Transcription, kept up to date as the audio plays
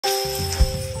Mrs.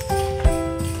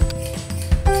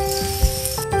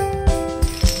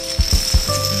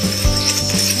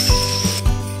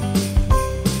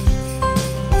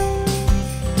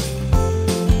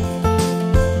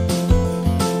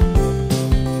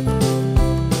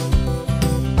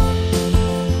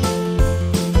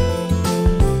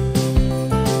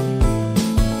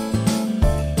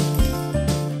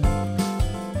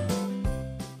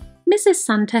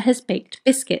 Santa has baked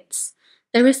biscuits.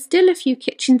 There are still a few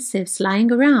kitchen sieves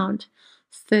lying around.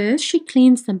 First, she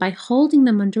cleans them by holding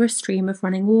them under a stream of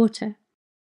running water.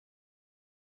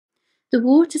 The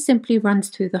water simply runs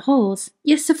through the holes.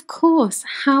 Yes, of course,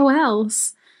 how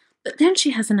else? But then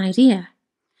she has an idea.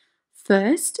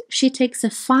 First, she takes a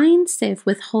fine sieve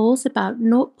with holes about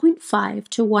 0.5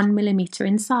 to 1 millimeter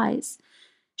in size.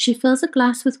 She fills a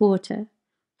glass with water,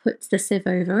 puts the sieve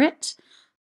over it,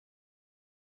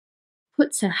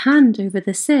 puts her hand over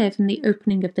the sieve in the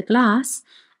opening of the glass,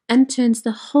 and turns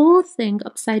the whole thing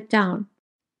upside down.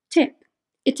 Tip: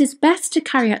 it is best to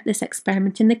carry out this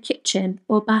experiment in the kitchen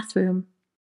or bathroom.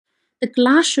 The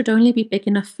glass should only be big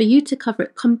enough for you to cover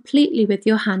it completely with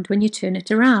your hand when you turn it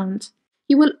around.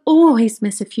 You will always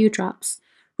miss a few drops.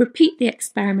 Repeat the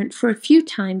experiment for a few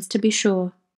times to be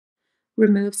sure.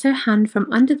 Removes her hand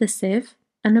from under the sieve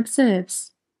and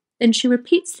observes. Then she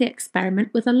repeats the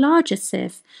experiment with a larger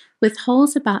sieve with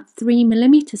holes about 3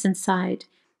 millimeters inside,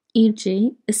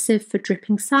 e.g. a sieve for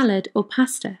dripping salad or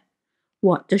pasta.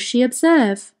 What does she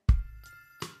observe?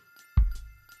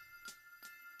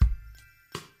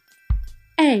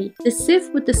 A. The sieve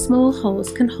with the small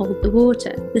holes can hold the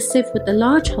water. The sieve with the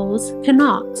large holes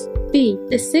cannot. B.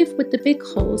 The sieve with the big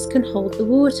holes can hold the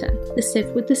water. The sieve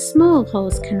with the small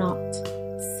holes cannot.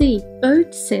 C.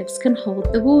 Both sieves can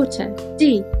hold the water.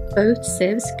 D. Both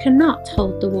sieves cannot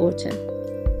hold the water.